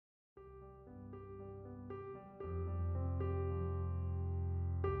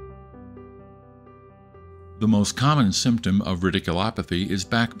The most common symptom of radiculopathy is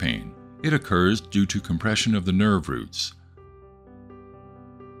back pain. It occurs due to compression of the nerve roots.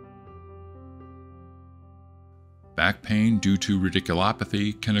 Back pain due to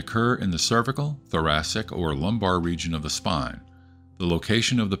radiculopathy can occur in the cervical, thoracic, or lumbar region of the spine. The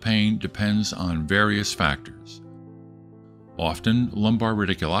location of the pain depends on various factors. Often, lumbar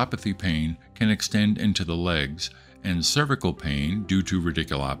radiculopathy pain can extend into the legs, and cervical pain due to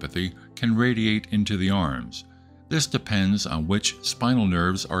radiculopathy can radiate into the arms. This depends on which spinal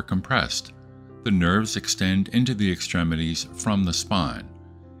nerves are compressed. The nerves extend into the extremities from the spine.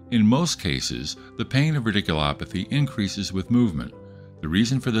 In most cases, the pain of radiculopathy increases with movement. The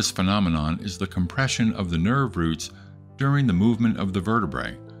reason for this phenomenon is the compression of the nerve roots during the movement of the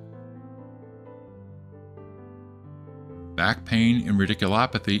vertebrae. Back pain in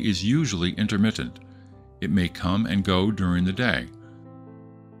radiculopathy is usually intermittent. It may come and go during the day.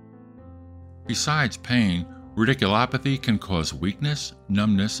 Besides pain, radiculopathy can cause weakness,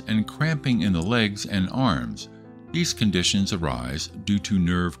 numbness, and cramping in the legs and arms. These conditions arise due to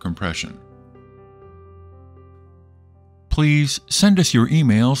nerve compression. Please send us your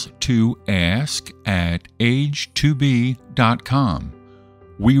emails to ask@age2b.com.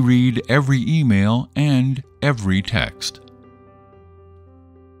 We read every email and every text.